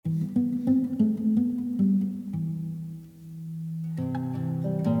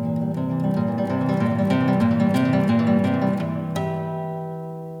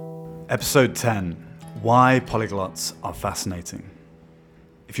Episode 10, Why Polyglots Are Fascinating.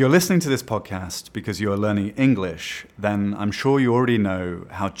 If you're listening to this podcast because you are learning English, then I'm sure you already know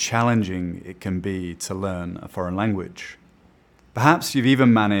how challenging it can be to learn a foreign language. Perhaps you've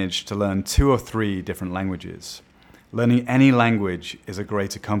even managed to learn 2 or 3 different languages. Learning any language is a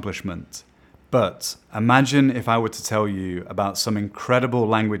great accomplishment. But imagine if I were to tell you about some incredible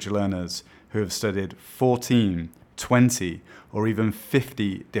language learners who have studied 14, 20, or even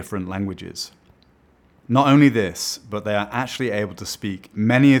 50 different languages. Not only this, but they are actually able to speak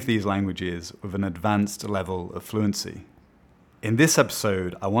many of these languages with an advanced level of fluency. In this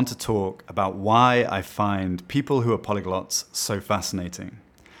episode, I want to talk about why I find people who are polyglots so fascinating.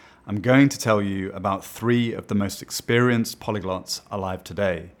 I'm going to tell you about 3 of the most experienced polyglots alive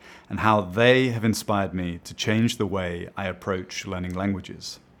today and how they have inspired me to change the way I approach learning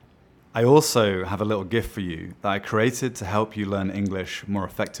languages. I also have a little gift for you that I created to help you learn English more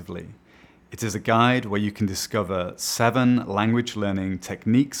effectively. It is a guide where you can discover 7 language learning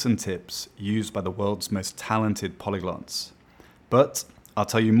techniques and tips used by the world's most talented polyglots. But I'll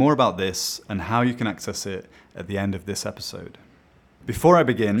tell you more about this and how you can access it at the end of this episode. Before I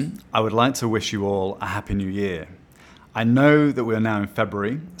begin, I would like to wish you all a Happy New Year. I know that we are now in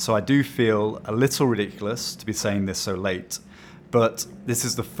February, so I do feel a little ridiculous to be saying this so late. But this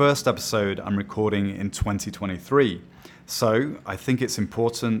is the first episode I'm recording in 2023, so I think it's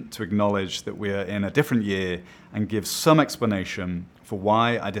important to acknowledge that we are in a different year and give some explanation for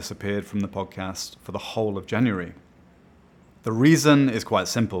why I disappeared from the podcast for the whole of January. The reason is quite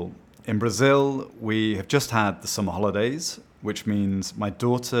simple. In Brazil, we have just had the summer holidays, which means my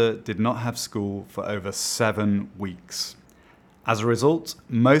daughter did not have school for over 7 weeks. As a result,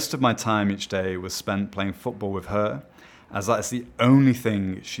 most of my time each day was spent playing football with her, as that is the only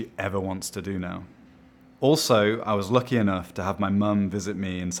thing she ever wants to do now. Also, I was lucky enough to have my mum visit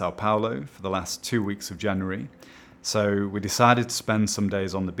me in Sao Paulo for the last 2 weeks of January, so we decided to spend some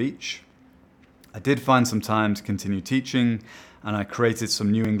days on the beach. I did find some time to continue teaching, and I created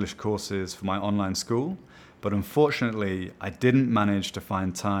some new English courses for my online school, but unfortunately, I didn't manage to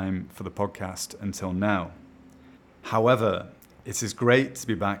find time for the podcast until now. However, it is great to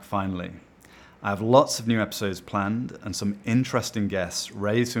be back finally. I have lots of new episodes planned and some interesting guests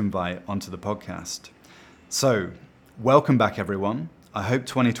ready to invite onto the podcast. So, welcome back everyone. I hope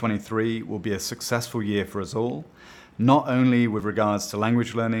 2023 will be a successful year for us all, not only with regards to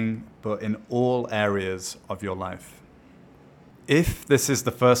language learning, but in all areas of your life. If this is the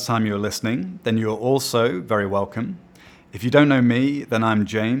first time you're listening, then you're also very welcome. If you don't know me, then I'm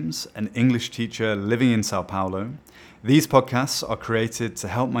James, an English teacher living in Sao Paulo. These podcasts are created to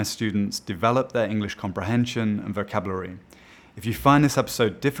help my students develop their English comprehension and vocabulary. If you find this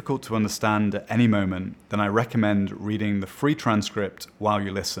episode difficult to understand at any moment, then I recommend reading the free transcript while you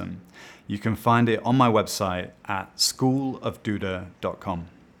listen. You can find it on my website at schoolofduda.com.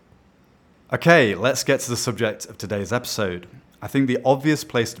 Okay, let's get to the subject of today's episode. I think the obvious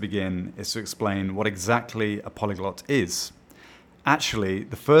place to begin is to explain what exactly a polyglot is. Actually,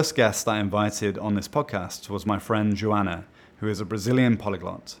 the first guest that I invited on this podcast was my friend Joanna, who is a Brazilian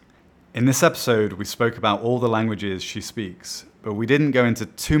polyglot. In this episode, we spoke about all the languages she speaks, but we didn't go into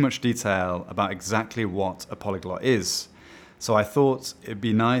too much detail about exactly what a polyglot is. So I thought it'd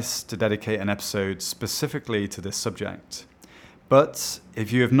be nice to dedicate an episode specifically to this subject. But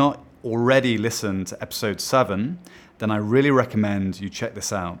if you have not already listened to episode 7, then I really recommend you check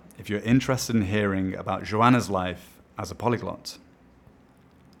this out if you're interested in hearing about Joanna's life as a polyglot.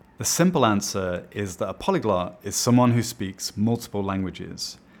 The simple answer is that a polyglot is someone who speaks multiple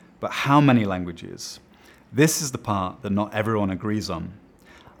languages. But how many languages? This is the part that not everyone agrees on.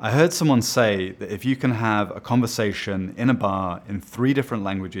 I heard someone say that if you can have a conversation in a bar in 3 different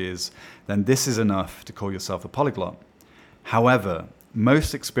languages, then this is enough to call yourself a polyglot. However,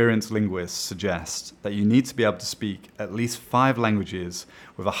 most experienced linguists suggest that you need to be able to speak at least 5 languages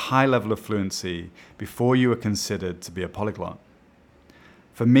with a high level of fluency before you are considered to be a polyglot.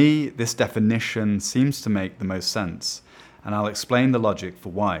 For me, this definition seems to make the most sense, and I'll explain the logic for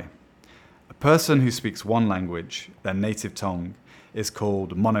why. A person who speaks 1 language, their native tongue, is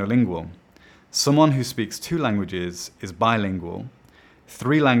called monolingual. Someone who speaks 2 languages is bilingual.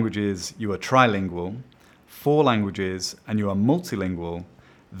 3 languages, you are trilingual. 4 languages, and you are multilingual.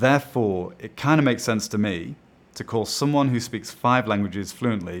 Therefore, it kind of makes sense to me to call someone who speaks 5 languages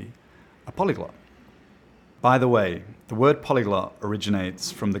fluently a polyglot. By the way, the word polyglot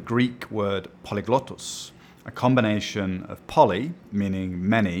originates from the Greek word polyglottos, a combination of poly, meaning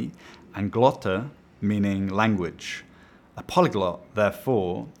many, and glotta, meaning language. A polyglot,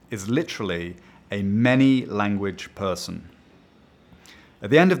 therefore, is literally a many-language person. At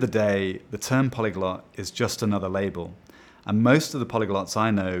the end of the day, the term polyglot is just another label, and most of the polyglots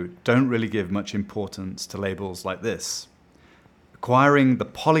I know don't really give much importance to labels like this. Acquiring the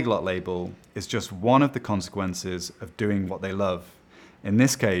polyglot label is just one of the consequences of doing what they love, in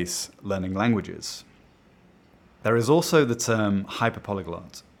this case, learning languages. There is also the term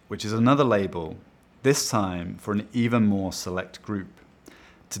hyperpolyglot, which is another label, this time for an even more select group.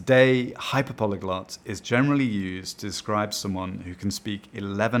 Today, hyperpolyglot is generally used to describe someone who can speak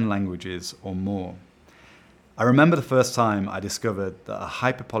 11 languages or more. I remember the first time I discovered that a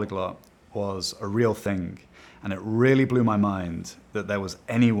hyperpolyglot was a real thing, and it really blew my mind that there was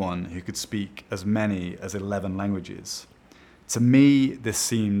anyone who could speak as many as 11 languages. To me, this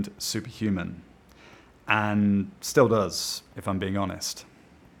seemed superhuman, and still does, if I'm being honest.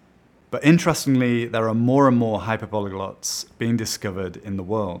 But interestingly, there are more and more hyperpolyglots being discovered in the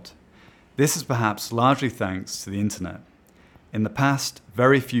world. This is perhaps largely thanks to the internet. In the past,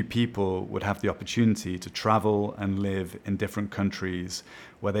 very few people would have the opportunity to travel and live in different countries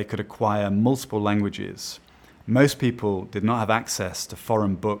where they could acquire multiple languages. Most people did not have access to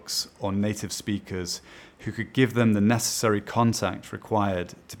foreign books or native speakers who could give them the necessary contact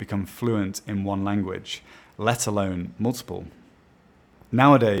required to become fluent in one language, let alone multiple.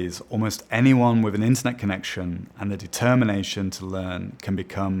 Nowadays, almost anyone with an internet connection and the determination to learn can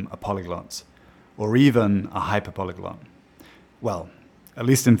become a polyglot, or even a hyperpolyglot. Well, at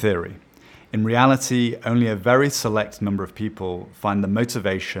least in theory. In reality, only a very select number of people find the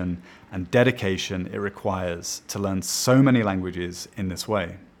motivation and dedication it requires to learn so many languages in this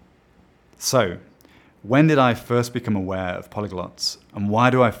way. So, when did I first become aware of polyglots, and why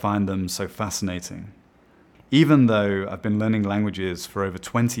do I find them so fascinating? Even though I've been learning languages for over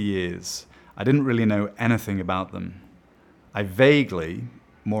 20 years, I didn't really know anything about them. I vaguely,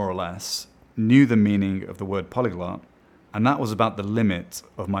 more or less, knew the meaning of the word polyglot, and that was about the limit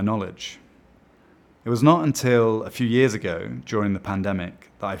of my knowledge. It was not until a few years ago, during the pandemic,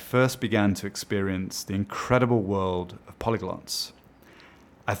 that I first began to experience the incredible world of polyglots.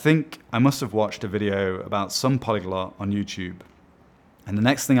 I think I must have watched a video about some polyglot on YouTube, and the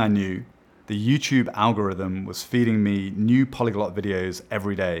next thing I knew, the YouTube algorithm was feeding me new polyglot videos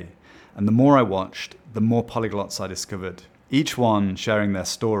every day, and the more I watched, the more polyglots I discovered, each one sharing their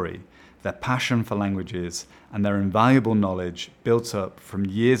story, their passion for languages, and their invaluable knowledge built up from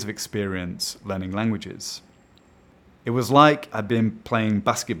years of experience learning languages. It was like I'd been playing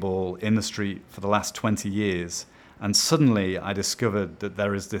basketball in the street for the last 20 years, and suddenly I discovered that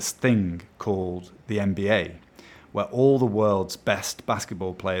there is this thing called the NBA, where all the world's best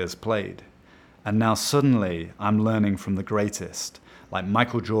basketball players played. And now suddenly I'm learning from the greatest, like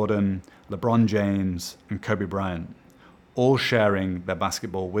Michael Jordan, LeBron James, and Kobe Bryant, all sharing their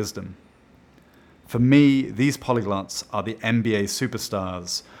basketball wisdom. For me, these polyglots are the NBA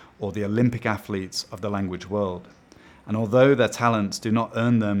superstars or the Olympic athletes of the language world. And although their talents do not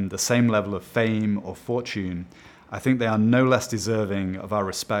earn them the same level of fame or fortune, I think they are no less deserving of our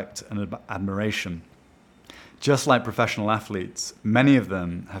respect and admiration. Just like professional athletes, many of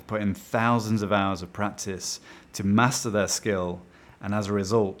them have put in thousands of hours of practice to master their skill, and as a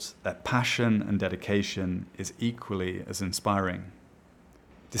result, their passion and dedication is equally as inspiring.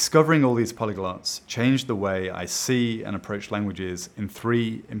 Discovering all these polyglots changed the way I see and approach languages in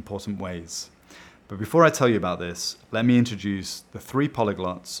 3 important ways. But before I tell you about this, let me introduce the 3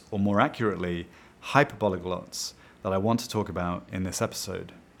 polyglots, or more accurately, hyperpolyglots, that I want to talk about in this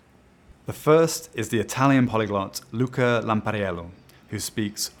episode. The first is the Italian polyglot Luca Lampariello, who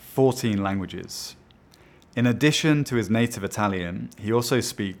speaks 14 languages. In addition to his native Italian, he also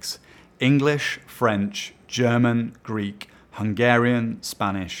speaks English, French, German, Greek, Hungarian,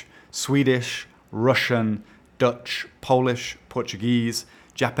 Spanish, Swedish, Russian, Dutch, Polish, Portuguese,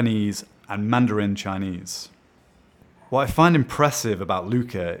 Japanese, and Mandarin Chinese. What I find impressive about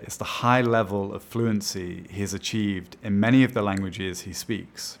Luca is the high level of fluency he has achieved in many of the languages he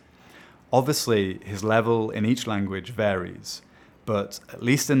speaks. Obviously, his level in each language varies, but at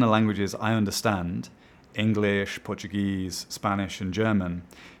least in the languages I understand, English, Portuguese, Spanish, and German,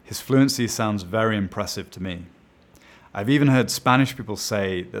 his fluency sounds very impressive to me. I've even heard Spanish people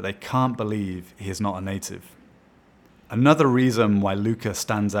say that they can't believe he is not a native. Another reason why Luca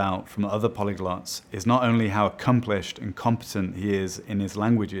stands out from other polyglots is not only how accomplished and competent he is in his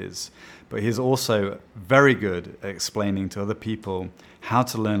languages, but he is also very good at explaining to other people how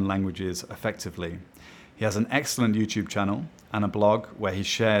to learn languages effectively. He has an excellent YouTube channel and a blog where he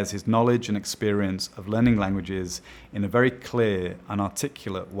shares his knowledge and experience of learning languages in a very clear and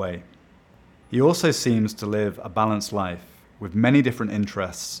articulate way. He also seems to live a balanced life with many different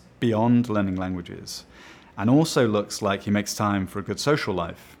interests beyond learning languages. and also looks like he makes time for a good social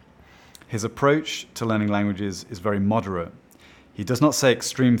life. His approach to learning languages is very moderate. He does not say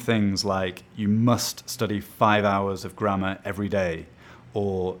extreme things like, you must study 5 hours of grammar every day,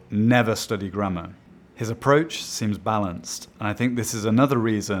 or never study grammar. His approach seems balanced, and I think this is another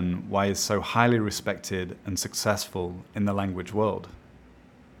reason why he is so highly respected and successful in the language world.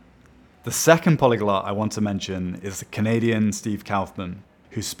 The second polyglot I want to mention is the Canadian Steve Kaufman,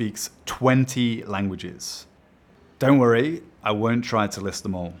 who speaks 20 languages. Don't worry, I won't try to list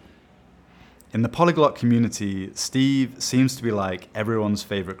them all. In the polyglot community, Steve seems to be like everyone's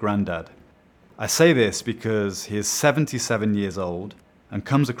favorite granddad. I say this because he is 77 years old and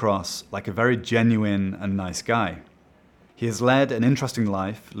comes across like a very genuine and nice guy. He has led an interesting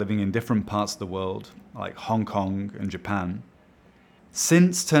life living in different parts of the world, like Hong Kong and Japan.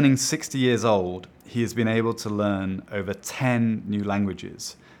 Since turning 60 years old, he has been able to learn over 10 new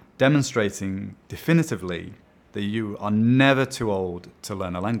languages, demonstrating definitively that you are never too old to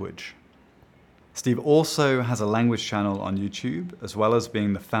learn a language. Steve also has a language channel on YouTube, as well as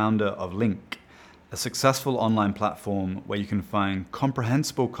being the founder of Link, a successful online platform where you can find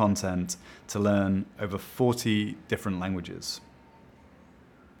comprehensible content to learn over 40 different languages.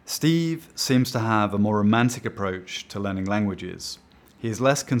 Steve seems to have a more romantic approach to learning languages. He is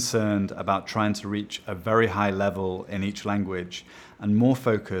less concerned about trying to reach a very high level in each language and more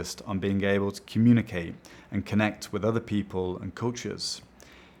focused on being able to communicate and connect with other people and cultures.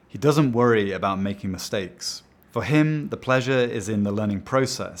 He doesn't worry about making mistakes. For him, the pleasure is in the learning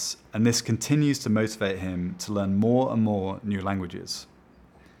process, and this continues to motivate him to learn more and more new languages.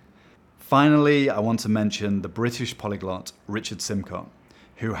 Finally, I want to mention the British polyglot Richard Simcott,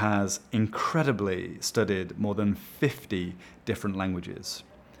 who has incredibly studied more than 50 different languages,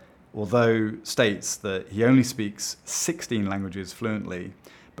 although states that he only speaks 16 languages fluently,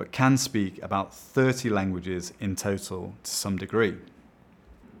 but can speak about 30 languages in total to some degree.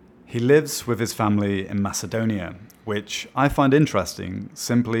 He lives with his family in Macedonia, which I find interesting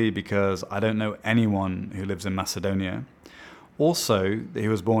simply because I don't know anyone who lives in Macedonia. Also, that he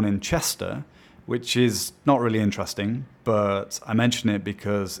was born in Chester, which is not really interesting, but I mention it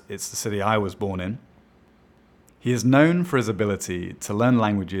because it's the city I was born in. He is known for his ability to learn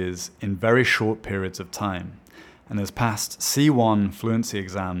languages in very short periods of time, and has passed C1 fluency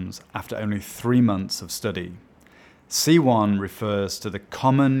exams after only 3 months of study. C1 refers to the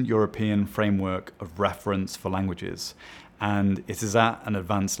Common European Framework of Reference for Languages, and it is at an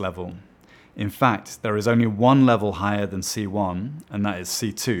advanced level. In fact, there is only one level higher than C1, and that is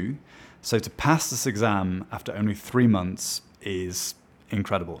C2, so to pass this exam after only 3 months is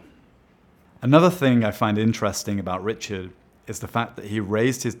incredible. Another thing I find interesting about Richard is the fact that he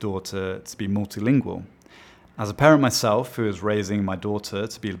raised his daughter to be multilingual. As a parent myself who is raising my daughter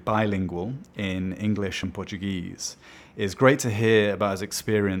to be bilingual in English and Portuguese, it is great to hear about his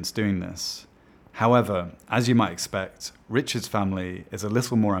experience doing this. However, as you might expect, Richard's family is a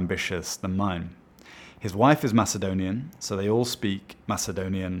little more ambitious than mine. His wife is Macedonian, so they all speak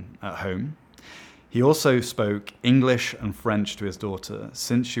Macedonian at home. He also spoke English and French to his daughter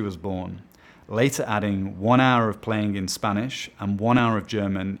since she was born, later adding 1 hour of playing in Spanish and 1 hour of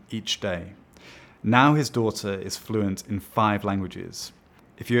German each day. Now his daughter is fluent in 5 languages.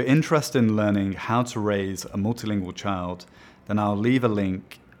 If you're interested in learning how to raise a multilingual child, then I'll leave a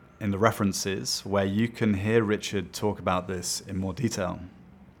link in the references where you can hear Richard talk about this in more detail.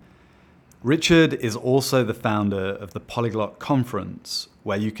 Richard is also the founder of the Polyglot Conference,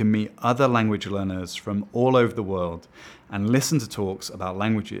 where you can meet other language learners from all over the world and listen to talks about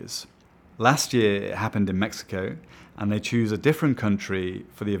languages. Last year it happened in Mexico, and they choose a different country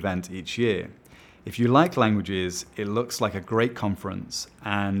for the event each year. If you like languages, it looks like a great conference,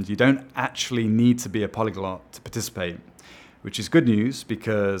 and you don't actually need to be a polyglot to participate, which is good news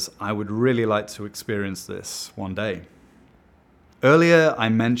because I would really like to experience this one day. Earlier, I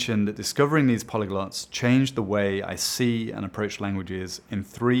mentioned that discovering these polyglots changed the way I see and approach languages in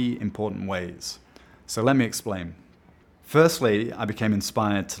 3 important ways. So let me explain. Firstly, I became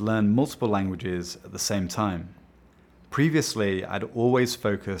inspired to learn multiple languages at the same time. Previously, I'd always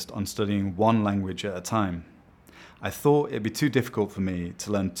focused on studying one language at a time. I thought it'd be too difficult for me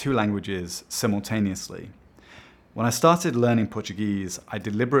to learn 2 languages simultaneously. When I started learning Portuguese, I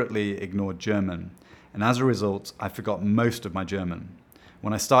deliberately ignored German, and as a result, I forgot most of my German.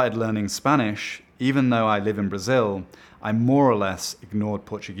 When I started learning Spanish, even though I live in Brazil, I more or less ignored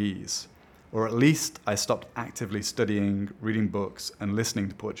Portuguese. Or at least I stopped actively studying, reading books, and listening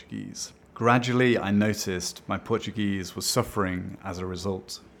to Portuguese. Gradually, I noticed my Portuguese was suffering as a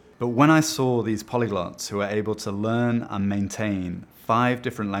result. But when I saw these polyglots who are able to learn and maintain 5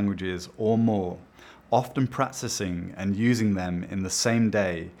 different languages or more, often practicing and using them in the same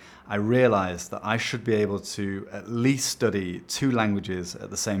day, I realized that I should be able to at least study 2 languages at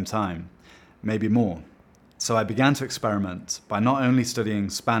the same time, maybe more. So I began to experiment by not only studying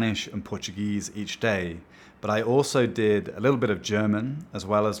Spanish and Portuguese each day, but I also did a little bit of German, as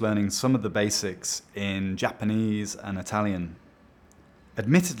well as learning some of the basics in Japanese and Italian.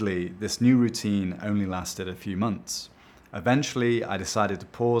 Admittedly, this new routine only lasted a few months. Eventually, I decided to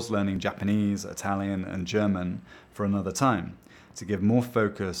pause learning Japanese, Italian, and German for another time, to give more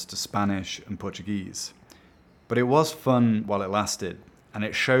focus to Spanish and Portuguese. But it was fun while it lasted, and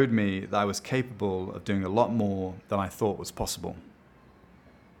it showed me that I was capable of doing a lot more than I thought was possible.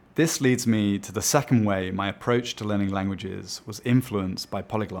 This leads me to the second way my approach to learning languages was influenced by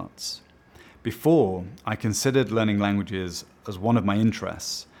polyglots. Before, I considered learning languages as one of my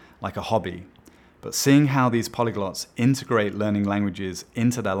interests, like a hobby. But seeing how these polyglots integrate learning languages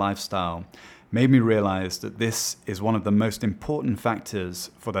into their lifestyle made me realize that this is one of the most important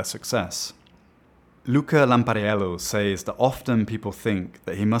factors for their success. Luca Lampariello says that often people think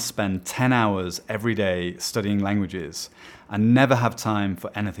that he must spend 10 hours every day studying languages and never have time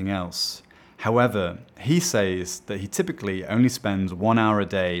for anything else. However, he says that he typically only spends 1 hour a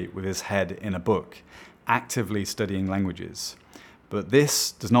day with his head in a book, actively studying languages. But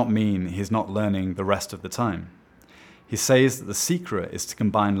this does not mean he's not learning the rest of the time. He says that the secret is to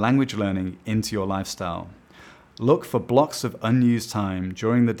combine language learning into your lifestyle. Look for blocks of unused time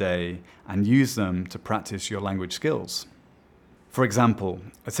during the day and use them to practice your language skills. For example,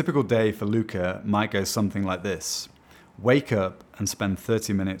 a typical day for Luca might go something like this. Wake up and spend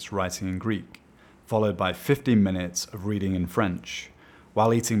 30 minutes writing in Greek, followed by 15 minutes of reading in French.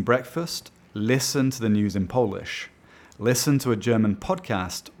 While eating breakfast, listen to the news in Polish. Listen to a German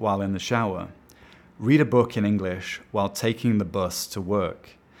podcast while in the shower. Read a book in English while taking the bus to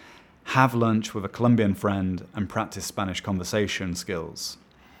work. Have lunch with a Colombian friend and practice Spanish conversation skills.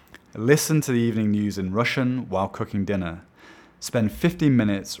 Listen to the evening news in Russian while cooking dinner. Spend 15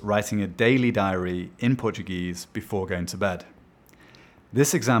 minutes writing a daily diary in Portuguese before going to bed.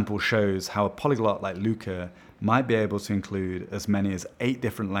 This example shows how a polyglot like Luca might be able to include as many as 8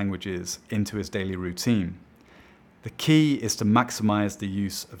 different languages into his daily routine. The key is to maximize the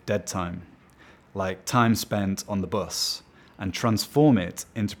use of dead time, like time spent on the bus, and transform it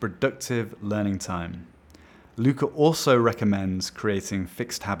into productive learning time. Luca also recommends creating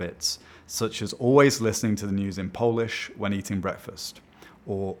fixed habits, such as always listening to the news in Polish when eating breakfast,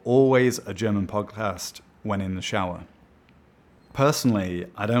 or always a German podcast when in the shower. Personally,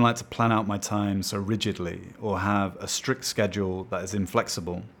 I don't like to plan out my time so rigidly or have a strict schedule that is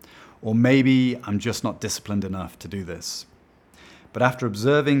inflexible. Or maybe I'm just not disciplined enough to do this. But after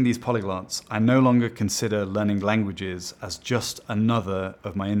observing these polyglots, I no longer consider learning languages as just another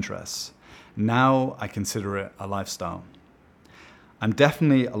of my interests. Now I consider it a lifestyle. I'm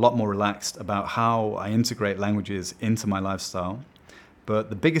definitely a lot more relaxed about how I integrate languages into my lifestyle, but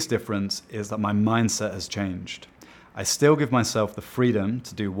the biggest difference is that my mindset has changed. I still give myself the freedom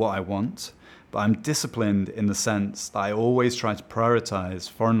to do what I want, but I'm disciplined in the sense that I always try to prioritize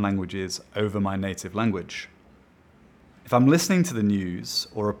foreign languages over my native language. If I'm listening to the news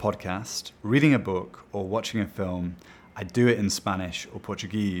or a podcast, reading a book or watching a film, I do it in Spanish or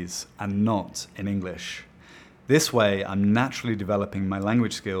Portuguese and not in English. This way, I'm naturally developing my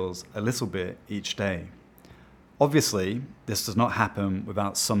language skills a little bit each day. Obviously, this does not happen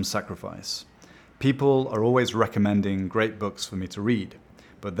without some sacrifice. People are always recommending great books for me to read,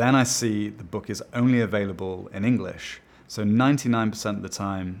 but then I see the book is only available in English, so 99% of the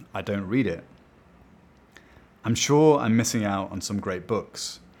time I don't read it. I'm sure I'm missing out on some great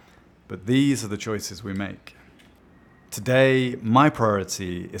books, but these are the choices we make. Today, my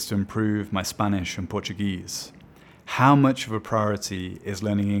priority is to improve my Spanish and Portuguese. How much of a priority is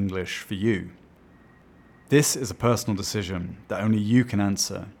learning English for you? This is a personal decision that only you can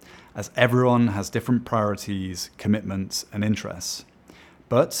answer, as everyone has different priorities, commitments, and interests.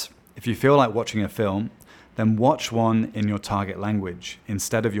 But if you feel like watching a film, then watch one in your target language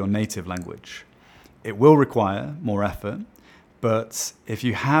instead of your native language. It will require more effort, but if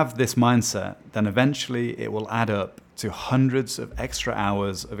you have this mindset, then eventually it will add up to hundreds of extra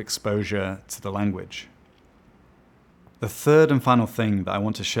hours of exposure to the language. The third and final thing that I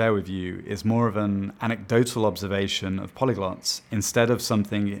want to share with you is more of an anecdotal observation of polyglots instead of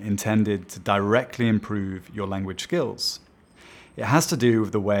something intended to directly improve your language skills. It has to do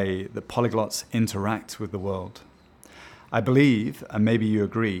with the way that polyglots interact with the world. I believe, and maybe you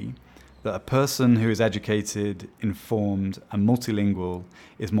agree, that a person who is educated, informed, and multilingual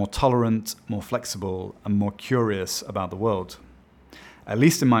is more tolerant, more flexible, and more curious about the world. At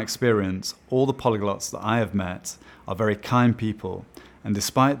least in my experience, all the polyglots that I have met are very kind people, and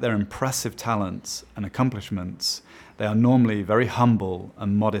despite their impressive talents and accomplishments, they are normally very humble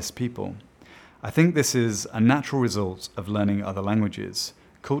and modest people. I think this is a natural result of learning other languages,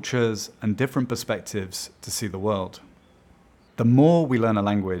 cultures, and different perspectives to see the world. The more we learn a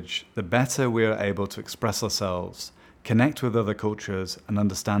language, the better we are able to express ourselves, connect with other cultures, and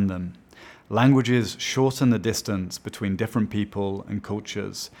understand them. Languages shorten the distance between different people and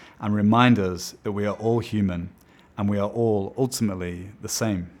cultures and remind us that we are all human and we are all ultimately the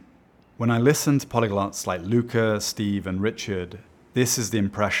same. When I listen to polyglots like Luca, Steve, and Richard, this is the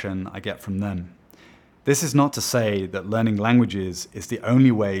impression I get from them. This is not to say that learning languages is the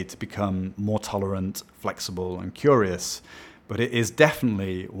only way to become more tolerant, flexible, and curious, but it is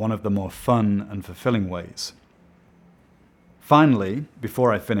definitely one of the more fun and fulfilling ways. Finally,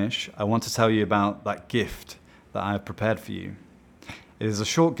 before I finish, I want to tell you about that gift that I have prepared for you. It is a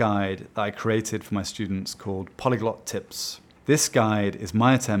short guide that I created for my students called Polyglot Tips. This guide is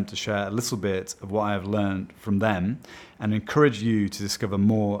my attempt to share a little bit of what I have learned from them and encourage you to discover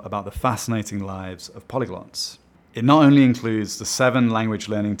more about the fascinating lives of polyglots. It not only includes the 7 language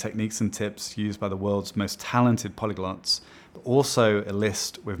learning techniques and tips used by the world's most talented polyglots, but also a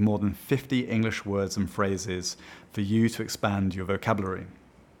list with more than 50 English words and phrases for you to expand your vocabulary.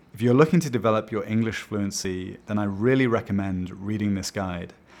 If you're looking to develop your English fluency, then I really recommend reading this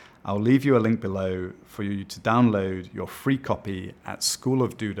guide. I'll leave you a link below for you to download your free copy at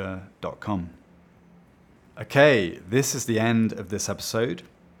schoolofduda.com. Okay, this is the end of this episode.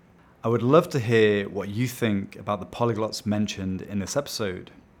 I would love to hear what you think about the polyglots mentioned in this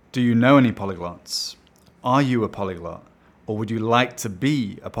episode. Do you know any polyglots? Are you a polyglot? Or would you like to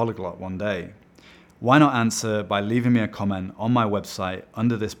be a polyglot one day? Why not answer by leaving me a comment on my website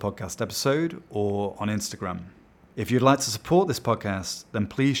under this podcast episode or on Instagram? If you'd like to support this podcast, then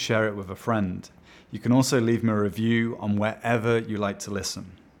please share it with a friend. You can also leave me a review on wherever you like to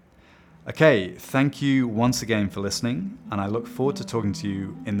listen. Okay, thank you once again for listening, and I look forward to talking to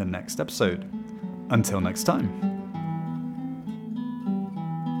you in the next episode. Until next time.